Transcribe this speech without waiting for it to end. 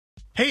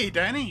Hey,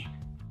 Danny.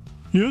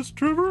 Yes,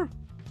 Trevor?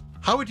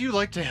 How would you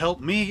like to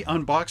help me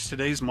unbox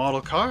today's model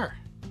car?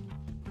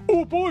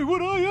 Oh boy,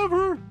 would I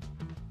ever!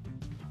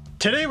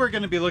 Today we're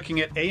going to be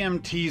looking at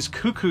AMT's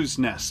Cuckoo's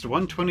Nest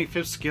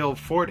 1/25th scale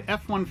Ford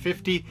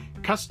F-150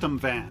 custom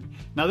van.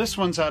 Now this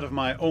one's out of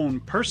my own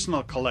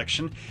personal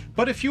collection,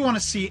 but if you want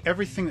to see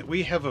everything that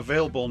we have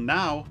available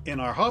now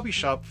in our hobby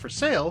shop for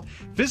sale,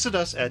 visit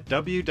us at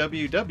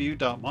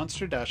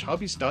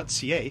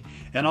www.monster-hobbies.ca,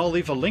 and I'll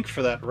leave a link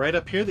for that right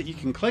up here that you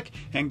can click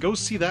and go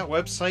see that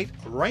website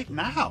right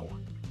now.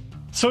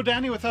 So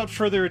Danny, without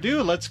further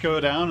ado, let's go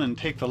down and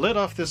take the lid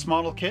off this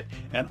model kit,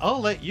 and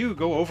I'll let you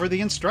go over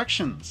the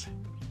instructions.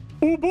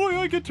 Oh boy,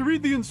 I get to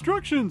read the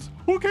instructions!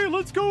 Okay,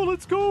 let's go,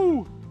 let's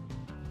go!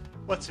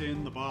 What's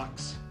in the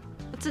box?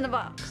 What's in the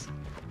box?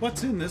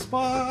 What's in this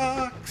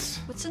box?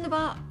 What's in the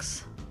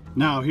box?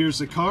 Now here's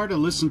a car to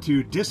listen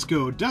to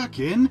Disco Duck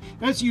in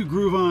as you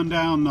groove on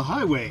down the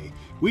highway.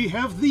 We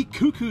have the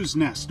Cuckoo's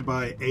Nest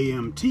by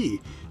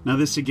AMT. Now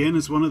this again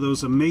is one of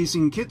those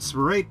amazing kits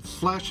right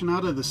flashing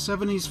out of the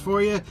 70s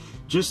for you,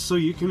 just so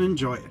you can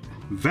enjoy it.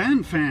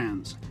 Van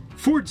fans!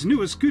 Ford's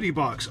newest goodie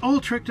box,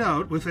 all tricked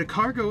out with a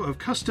cargo of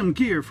custom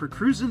gear for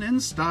cruising in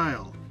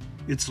style.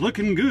 It's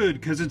looking good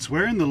because it's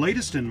wearing the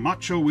latest in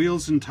macho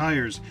wheels and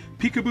tires,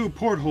 peekaboo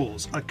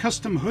portholes, a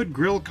custom hood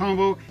grill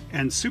combo,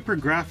 and super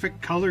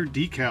graphic color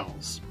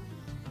decals.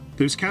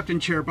 There's captain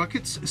chair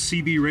buckets,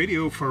 CB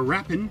radio for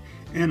rapping,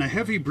 and a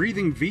heavy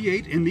breathing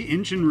V8 in the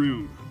engine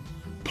room.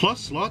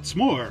 Plus lots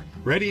more,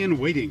 ready and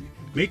waiting.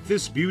 Make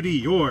this beauty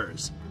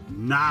yours,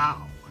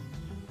 now.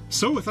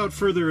 So without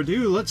further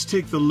ado, let's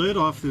take the lid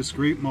off this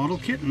great model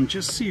kit and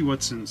just see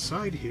what's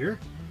inside here.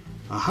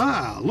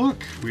 Aha,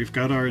 look, we've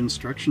got our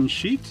instruction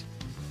sheet,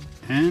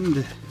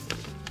 and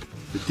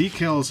the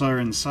decals are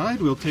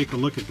inside. We'll take a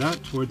look at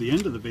that toward the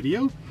end of the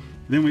video.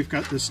 Then we've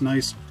got this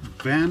nice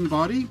van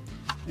body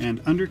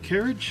and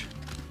undercarriage,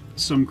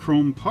 some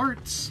chrome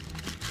parts,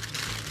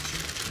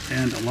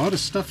 and a lot of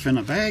stuff in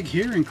a bag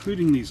here,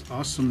 including these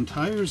awesome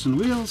tires and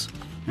wheels.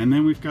 And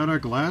then we've got our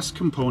glass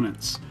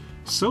components.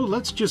 So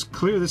let's just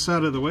clear this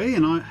out of the way,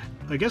 and I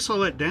guess I'll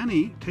let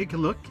Danny take a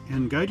look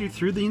and guide you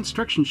through the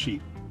instruction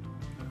sheet.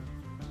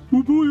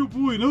 Oh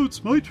boy, now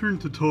it's my turn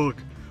to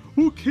talk.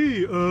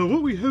 Okay,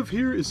 what we have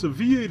here is a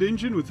V8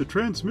 engine with a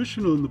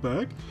transmission on the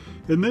back,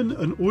 and then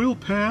an oil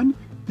pan,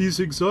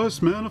 these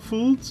exhaust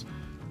manifolds,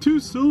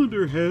 2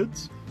 cylinder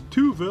heads,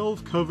 2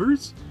 valve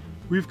covers.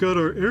 We've got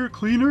our air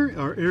cleaner,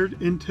 our air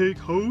intake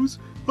hose,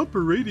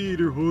 upper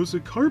radiator hose, a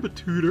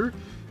carburetor,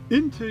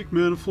 intake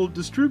manifold,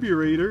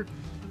 distributor,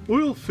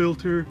 oil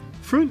filter,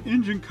 front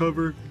engine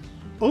cover,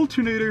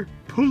 alternator,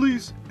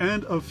 pulleys,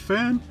 and a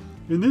fan.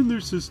 And then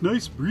there's this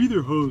nice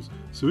breather hose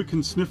so it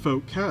can sniff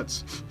out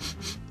cats.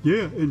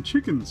 Yeah, and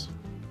chickens.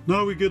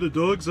 Now we get a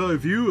dog's eye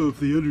view of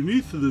the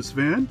underneath of this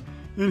van.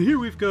 And here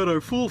we've got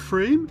our full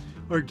frame,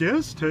 our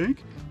gas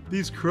tank,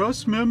 these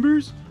cross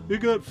members. We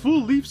got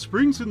full leaf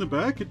springs in the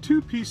back, a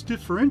 2-piece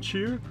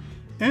differentiator,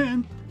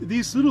 and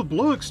these little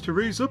blocks to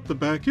raise up the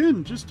back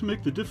end just to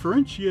make the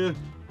differentiator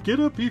get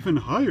up even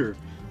higher.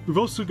 We've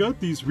also got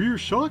these rear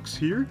shocks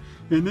here,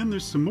 and then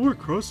there's some more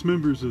cross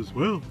members as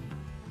well.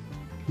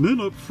 And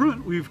then up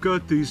front we've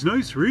got these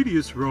nice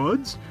radius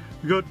rods,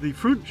 we've got the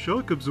front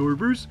shock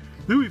absorbers,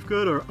 then we've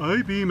got our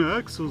I-beam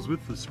axles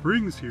with the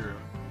springs here.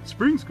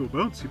 Springs go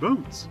bouncy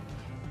bounce.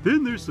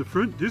 Then there's the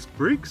front disc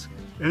brakes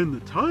and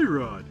the tie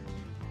rod.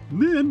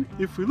 And then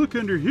if we look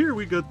under here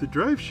we got the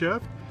drive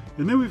shaft,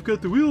 and then we've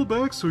got the wheel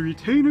backs, so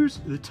retainers,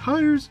 the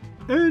tires,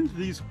 and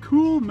these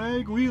cool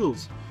mag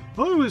wheels.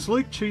 I always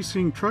like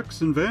chasing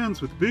trucks and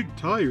vans with big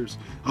tires.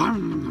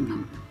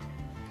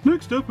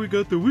 Next up we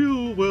got the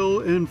wheel well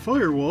and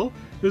firewall,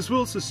 as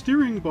well as the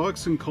steering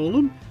box and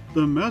column,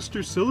 the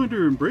master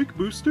cylinder and brake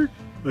booster,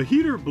 a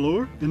heater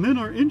blower, and then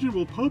our engine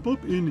will pop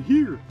up in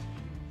here.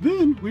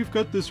 Then we've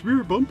got this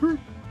rear bumper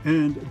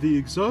and the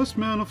exhaust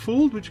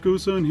manifold, which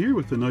goes on here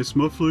with a nice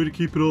muffler to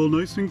keep it all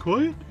nice and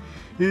quiet.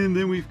 And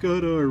then we've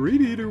got our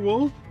radiator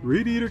wall,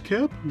 radiator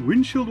cap,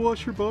 windshield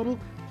washer bottle,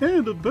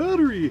 and a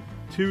battery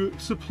to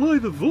supply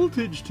the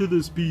voltage to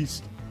this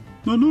beast.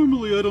 Now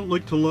normally I don't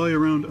like to lie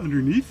around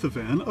underneath the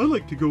van, I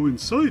like to go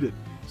inside it.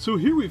 So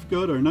here we've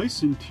got our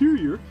nice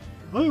interior.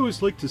 I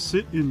always like to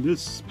sit in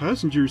this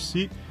passenger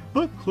seat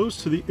up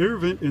close to the air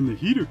vent and the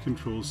heater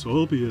controls, so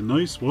I'll be a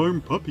nice warm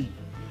puppy.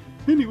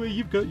 Anyway,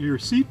 you've got your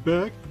seat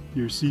back,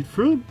 your seat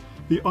front,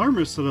 the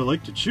armrest that I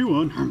like to chew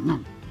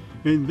on,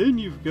 and then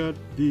you've got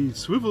the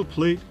swivel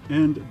plate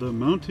and the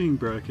mounting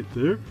bracket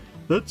there.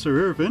 That's our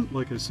air vent,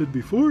 like I said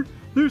before.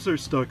 There's our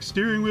stock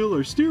steering wheel,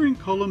 our steering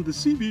column, the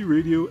CB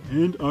radio,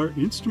 and our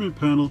instrument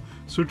panel,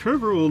 so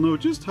Trevor will know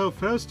just how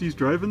fast he's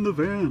driving the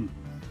van.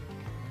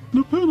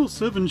 Now panel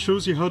 7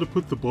 shows you how to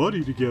put the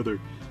body together.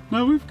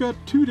 Now we've got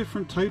 2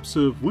 different types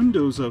of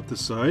windows out the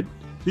side.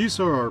 These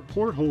are our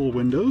porthole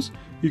windows.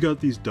 You got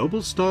these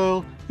double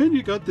style, and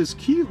you got this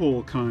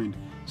keyhole kind.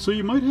 So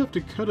you might have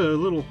to cut a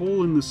little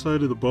hole in the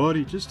side of the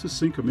body just to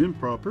sink them in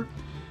proper.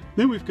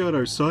 Then we've got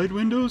our side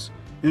windows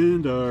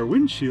and our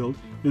windshield,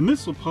 and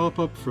this will pop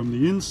up from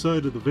the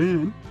inside of the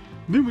van.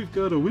 Then we've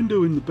got a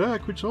window in the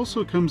back, which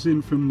also comes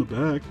in from the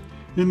back.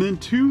 And then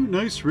two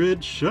nice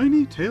red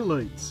shiny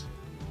taillights.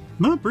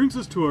 And that brings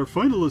us to our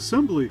final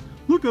assembly.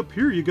 Look up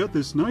here, you got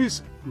this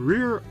nice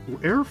rear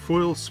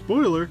airfoil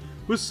spoiler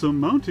with some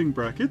mounting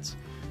brackets.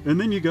 And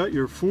then you got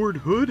your Ford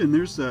hood, and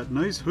there's that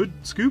nice hood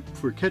scoop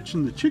for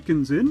catching the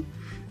chickens in.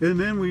 And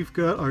then we've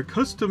got our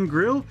custom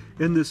grille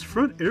and this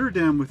front air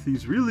dam with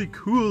these really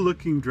cool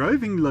looking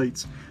driving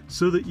lights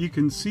so that you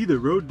can see the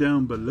road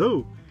down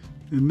below.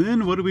 And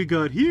then what do we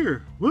got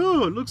here?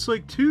 Whoa, it looks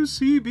like two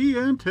CB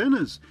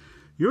antennas.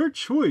 Your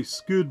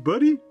choice, good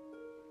buddy.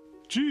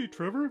 Gee,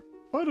 Trevor,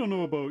 I don't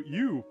know about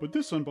you, but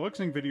this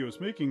unboxing video is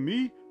making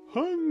me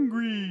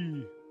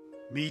hungry.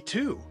 Me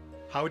too.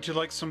 How would you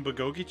like some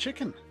bulgogi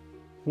chicken?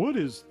 What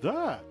is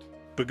that?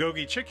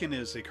 Bulgogi chicken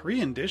is a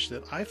Korean dish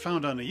that I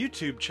found on a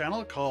YouTube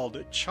channel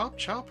called Chop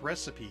Chop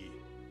Recipe.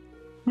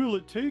 Will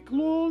it take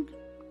long?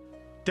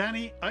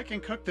 Danny, I can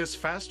cook this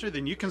faster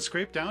than you can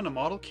scrape down a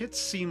model kit's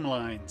seam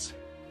lines.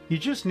 You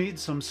just need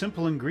some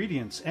simple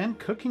ingredients and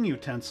cooking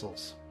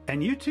utensils.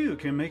 And you too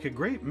can make a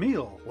great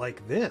meal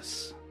like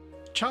this.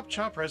 Chop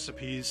Chop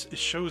Recipes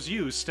shows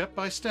you step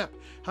by step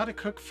how to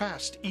cook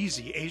fast,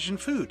 easy Asian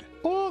food.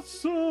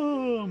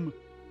 Awesome!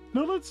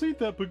 Now let's eat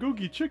that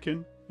bulgogi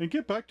chicken and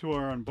get back to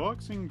our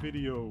unboxing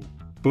video.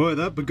 Boy,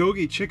 that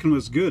bulgogi chicken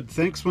was good.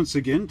 Thanks once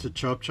again to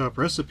Chop Chop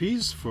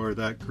Recipes for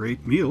that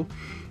great meal.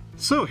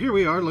 So here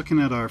we are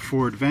looking at our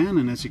Ford van,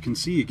 and as you can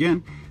see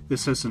again,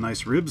 this has some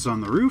nice ribs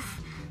on the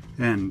roof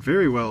and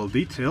very well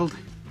detailed.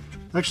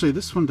 Actually,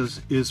 this one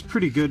is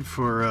pretty good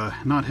for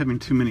not having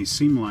too many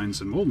seam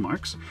lines and mold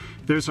marks.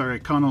 There's our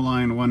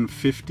Econoline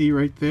 150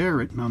 right there,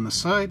 written on the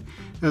side,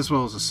 as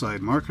well as the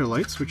side marker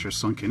lights, which are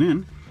sunken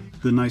in.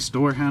 The nice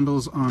door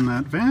handles on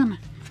that van,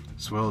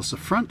 as well as the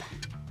front.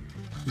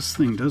 This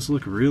thing does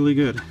look really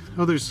good.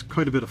 Oh, there's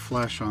quite a bit of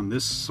flash on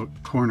this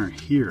corner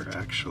here,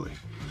 actually.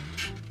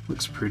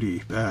 Looks pretty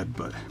bad,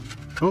 but...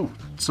 oh,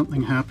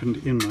 something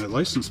happened in my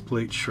license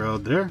plate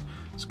shroud there.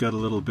 It's got a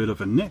little bit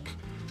of a nick.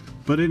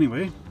 But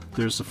anyway,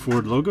 there's the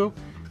Ford logo.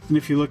 And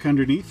if you look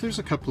underneath, there's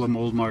a couple of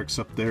mold marks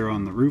up there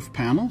on the roof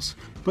panels,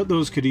 but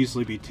those could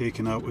easily be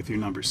taken out with your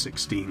number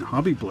 16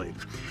 hobby blade.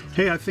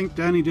 Hey, I think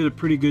Danny did a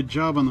pretty good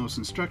job on those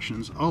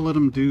instructions. I'll let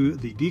him do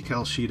the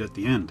decal sheet at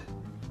the end.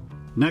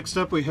 Next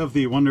up, we have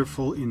the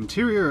wonderful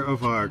interior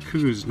of our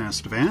Cuckoo's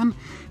Nest van.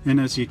 And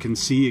as you can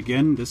see,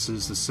 again, this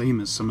is the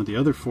same as some of the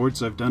other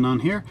Fords I've done on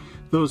here.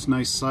 Those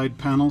nice side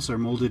panels are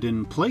molded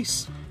in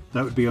place.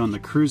 That would be on the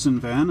Cruisin'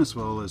 van as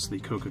well as the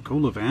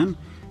Coca-Cola van.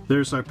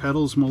 There's our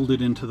pedals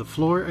molded into the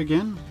floor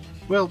again.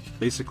 Well,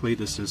 basically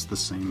this is the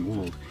same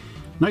mold.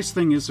 Nice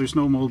thing is there's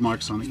no mold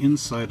marks on the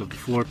inside of the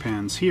floor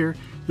pans here.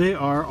 They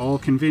are all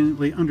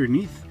conveniently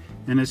underneath,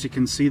 and as you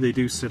can see they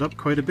do sit up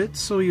quite a bit,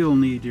 so you'll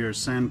need your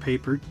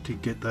sandpaper to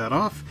get that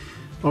off.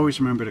 Always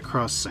remember to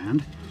cross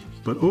sand.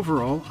 But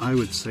overall, I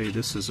would say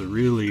this is a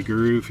really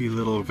groovy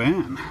little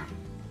van.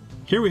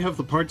 Here we have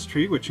the parts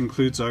tree, which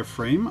includes our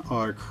frame,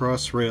 our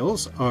cross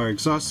rails, our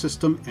exhaust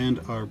system, and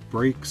our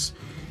brakes.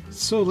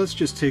 So let's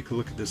just take a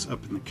look at this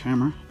up in the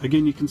camera.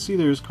 Again, you can see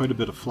there's quite a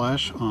bit of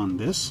flash on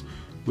this,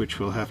 which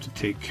we'll have to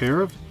take care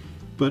of.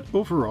 But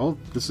overall,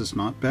 this is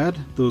not bad.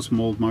 Those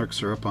mold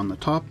marks are up on the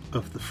top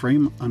of the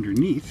frame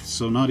underneath,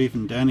 so not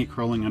even Danny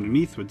crawling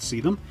underneath would see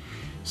them.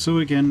 So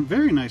again,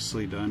 very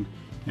nicely done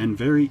and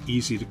very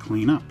easy to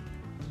clean up.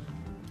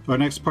 Our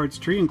next parts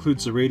tree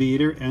includes the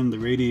radiator and the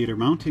radiator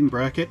mounting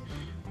bracket,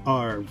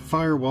 our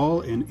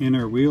firewall and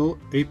inner wheel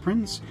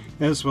aprons,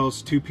 as well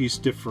as two-piece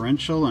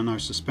differential and our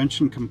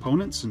suspension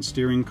components and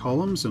steering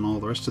columns and all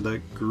the rest of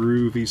that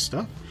groovy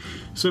stuff.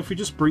 So if we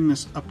just bring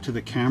this up to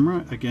the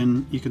camera,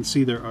 again, you can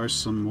see there are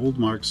some mold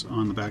marks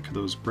on the back of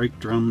those brake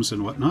drums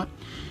and whatnot.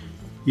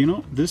 You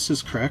know, this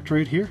is cracked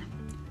right here.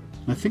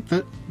 I think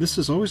that this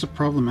is always a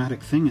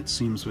problematic thing, it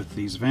seems, with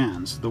these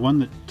vans. The one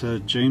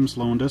that James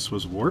loaned us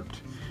was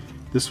warped.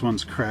 This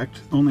one's cracked.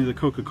 Only the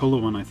Coca-Cola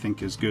one I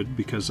think is good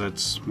because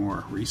that's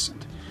more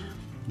recent.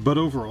 But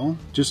overall,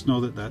 just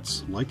know that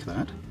that's like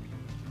that.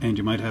 And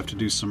you might have to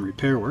do some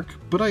repair work.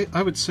 But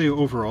I would say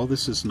overall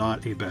this is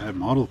not a bad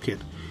model kit.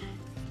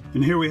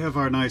 And here we have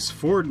our nice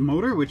Ford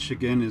motor, which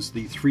again is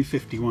the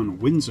 351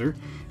 Windsor.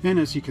 And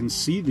as you can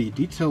see, the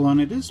detail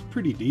on it is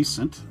pretty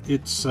decent.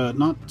 It's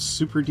not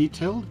super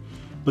detailed.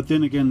 But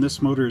then again,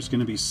 this motor is going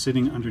to be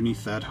sitting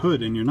underneath that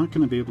hood and you're not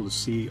going to be able to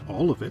see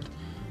all of it.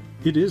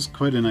 It is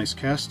quite a nice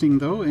casting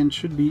though, and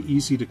should be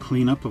easy to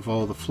clean up of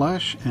all the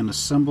flash and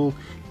assemble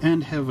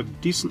and have a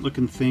decent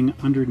looking thing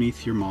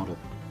underneath your model.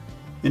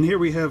 And here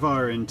we have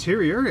our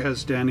interior,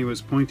 as Danny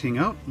was pointing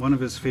out, one of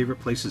his favorite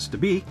places to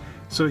be.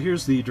 So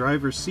here's the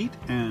driver's seat,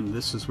 and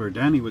this is where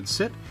Danny would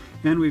sit.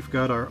 And we've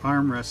got our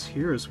armrests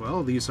here as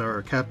well. These are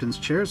our captain's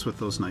chairs with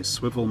those nice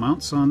swivel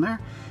mounts on there.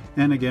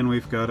 And again,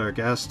 we've got our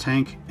gas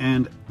tank,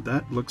 and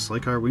that looks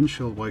like our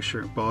windshield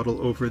washer bottle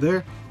over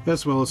there,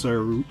 as well as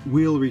our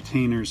wheel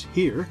retainers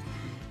here.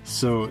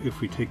 So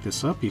if we take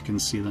this up, you can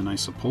see the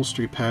nice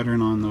upholstery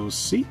pattern on those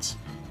seats.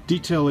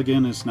 Detail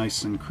again is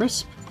nice and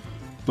crisp,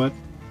 but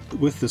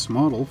with this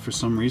model, for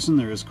some reason,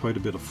 there is quite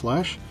a bit of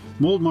flash.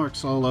 mold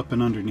marks all up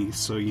and underneath,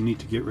 so you need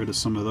to get rid of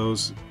some of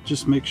those.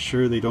 Just make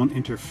sure they don't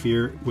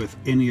interfere with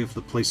any of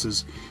the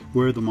places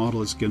where the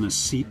model is going to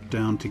seep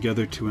down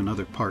together to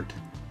another part.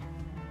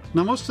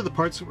 Now most of the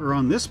parts that were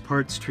on this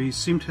parts tree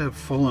seem to have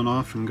fallen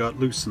off and got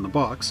loose in the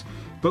box,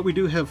 but we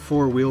do have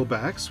 4 wheel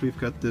backs. We've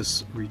got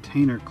this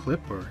retainer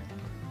clip, or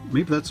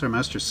maybe that's our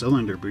master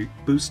cylinder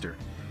booster.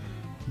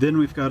 Then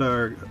we've got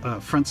our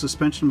front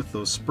suspension with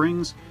those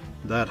springs,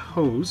 that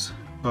hose,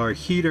 our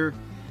heater,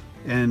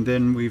 and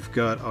then we've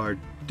got our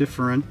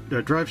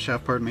drive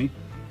shaft, pardon me.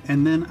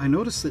 And then I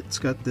noticed that it's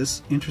got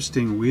this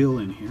interesting wheel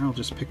in here. I'll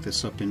just pick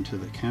this up into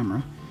the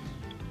camera.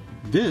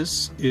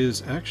 This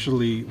is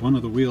actually one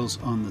of the wheels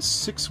on the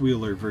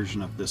 6-wheeler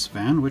version of this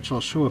van, which I'll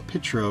show a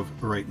picture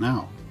of right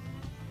now.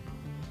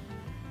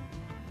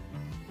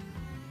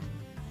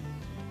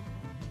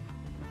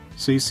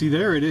 So you see,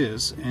 there it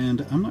is,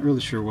 and I'm not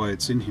really sure why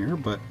it's in here,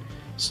 but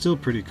still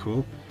pretty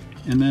cool.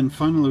 And then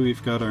finally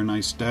we've got our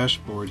nice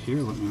dashboard here.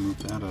 Let me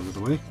move that out of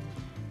the way.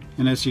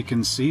 And as you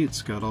can see,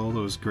 it's got all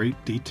those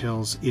great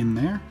details in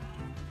there.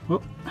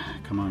 Whoop,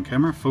 come on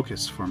camera,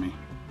 focus for me.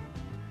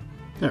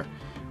 There.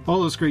 All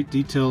those great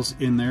details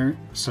in there,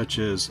 such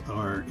as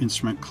our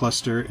instrument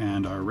cluster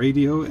and our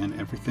radio and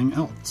everything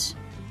else.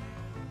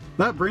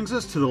 That brings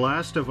us to the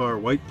last of our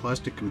white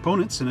plastic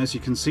components, and as you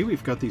can see,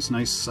 we've got these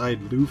nice side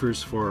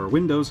louvers for our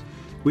windows.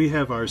 We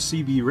have our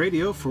CB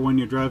radio for when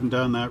you're driving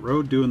down that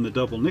road doing the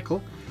double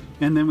nickel,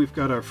 and then we've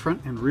got our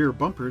front and rear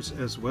bumpers,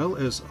 as well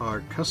as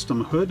our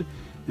custom hood,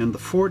 and the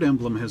Ford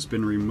emblem has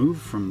been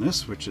removed from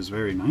this, which is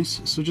very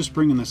nice. So just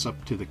bringing this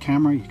up to the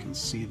camera, you can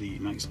see the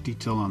nice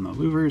detail on the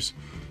louvers.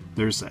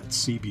 There's that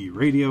CB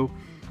radio.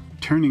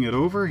 Turning it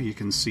over, you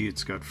can see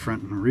it's got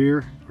front and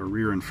rear, or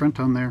rear and front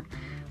on there.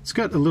 It's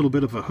got a little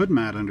bit of a hood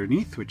mat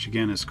underneath, which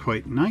again is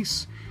quite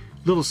nice.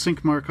 Little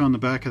sink mark on the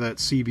back of that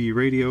CB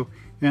radio,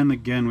 and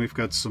again we've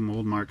got some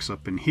mold marks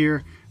up in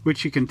here,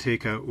 which you can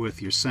take out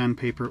with your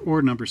sandpaper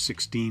or number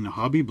 16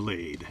 hobby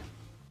blade.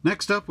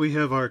 Next up we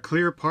have our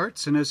clear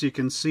parts, and as you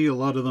can see, a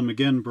lot of them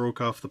again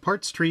broke off the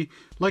parts tree,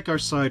 like our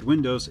side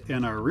windows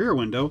and our rear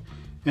window.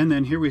 And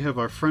then here we have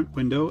our front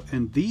window,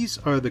 and these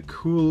are the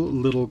cool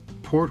little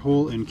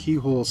porthole and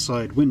keyhole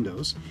side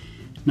windows.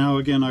 Now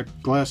again, our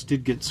glass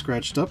did get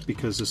scratched up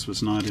because this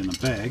was not in a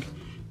bag,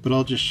 but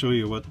I'll just show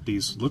you what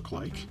these look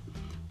like.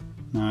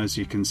 Now as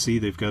you can see,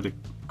 they've got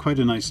quite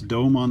a nice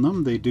dome on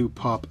them. They do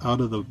pop out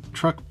of the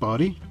truck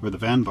body, or the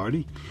van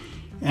body,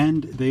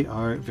 and they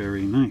are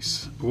very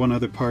nice. One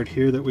other part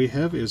here that we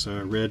have is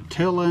our red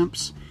tail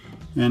lamps,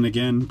 and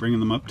again,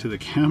 bringing them up to the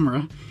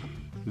camera,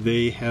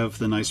 they have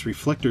the nice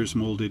reflectors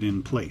molded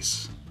in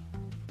place.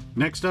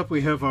 Next up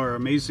we have our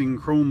amazing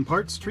chrome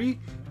parts tree,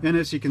 and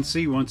as you can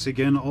see, once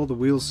again, all the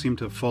wheels seem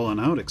to have fallen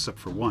out except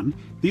for one.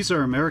 These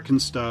are American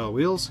style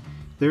wheels.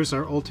 There's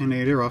our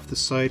alternator off the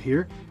side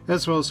here,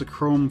 as well as a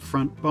chrome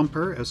front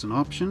bumper as an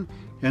option,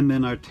 and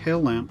then our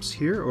tail lamps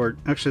here, or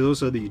actually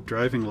those are the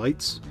driving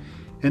lights.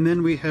 And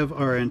then we have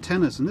our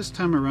antennas, and this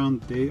time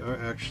around they are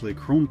actually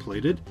chrome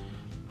plated,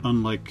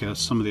 unlike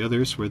some of the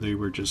others where they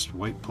were just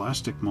white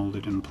plastic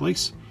molded in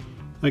place.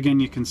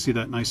 Again, you can see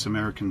that nice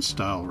American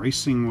style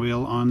racing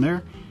wheel on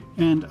there,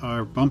 and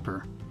our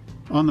bumper.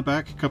 On the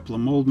back, a couple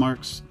of mold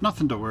marks,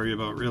 nothing to worry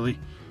about really.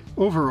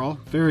 Overall,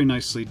 very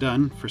nicely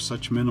done for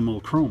such minimal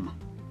chrome.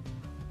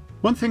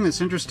 One thing that's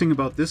interesting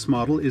about this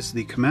model is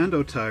the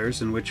commando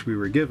tires in which we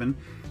were given,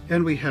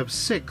 and we have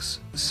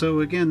 6, so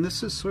again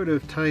this is sort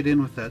of tied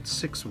in with that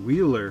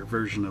 6-wheeler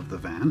version of the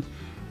van.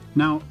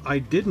 Now, I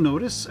did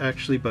notice,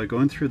 actually, by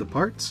going through the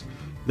parts,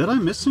 that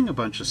I'm missing a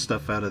bunch of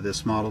stuff out of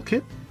this model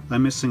kit.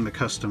 I'm missing the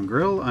custom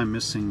grille, I'm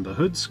missing the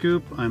hood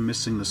scoop, I'm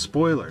missing the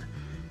spoiler.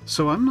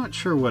 So I'm not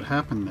sure what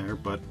happened there,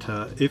 but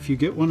if you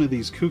get one of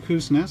these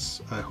Cuckoo's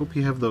nests, I hope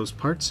you have those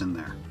parts in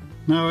there.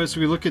 Now, as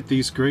we look at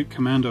these great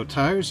commando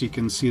tires, you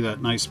can see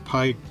that nice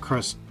pie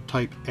crust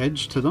type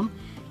edge to them,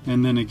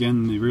 and then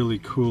again the really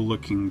cool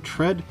looking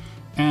tread,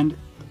 and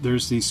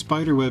there's the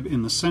spider web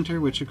in the center,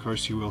 which of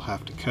course you will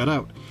have to cut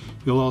out.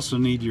 You'll also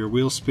need your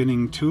wheel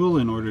spinning tool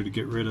in order to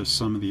get rid of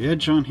some of the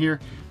edge on here,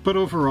 but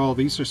overall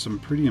these are some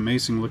pretty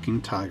amazing looking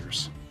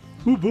tires.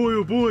 Oh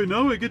boy,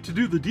 now I get to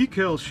do the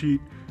decal sheet.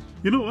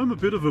 You know, I'm a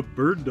bit of a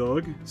bird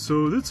dog,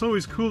 so it's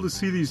always cool to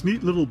see these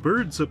neat little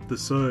birds up the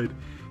side.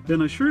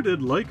 And I sure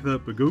did like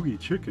that bulgogi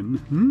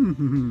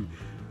chicken.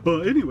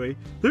 Well, anyway,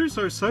 there's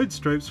our side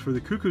stripes for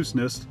the Cuckoo's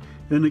nest,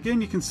 and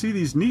again you can see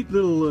these neat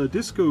little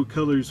disco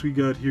colors we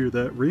got here,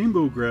 that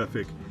rainbow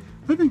graphic.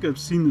 I think I've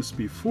seen this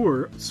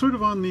before, sort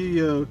of on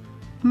the,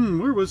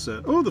 where was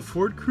that? Oh, the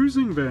Ford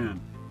cruising van.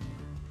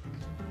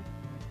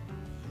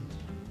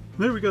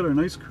 There we got our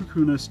nice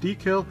Cuckoo Nest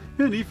decal,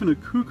 and even a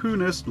Cuckoo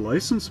Nest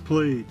license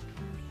plate.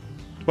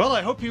 Well,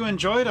 I hope you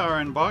enjoyed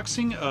our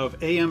unboxing of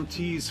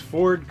AMT's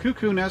Ford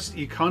Cuckoo Nest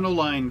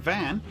Econoline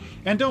van,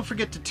 and don't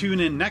forget to tune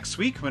in next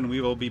week when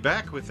we will be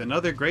back with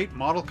another great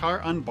model car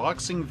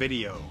unboxing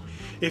video.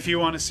 If you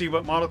want to see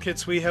what model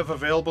kits we have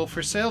available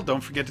for sale,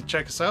 don't forget to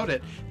check us out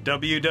at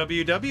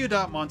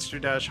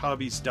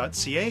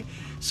www.monster-hobbies.ca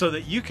so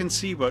that you can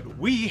see what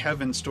we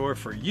have in store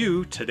for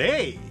you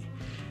today.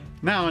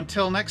 Now,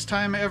 until next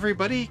time,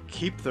 everybody,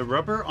 keep the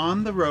rubber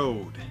on the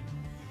road.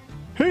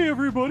 Hey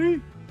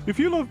everybody! If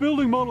you love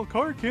building model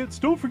car kits,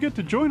 don't forget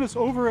to join us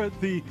over at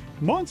the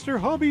Monster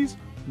Hobbies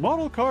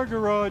Model Car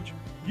Garage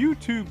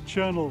YouTube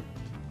channel.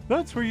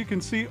 That's where you can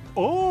see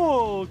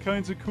all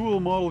kinds of cool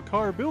model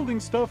car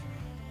building stuff,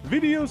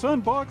 videos,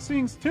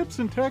 unboxings, tips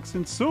and techs,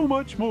 and so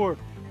much more.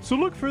 So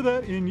look for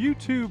that in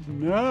YouTube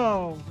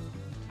now.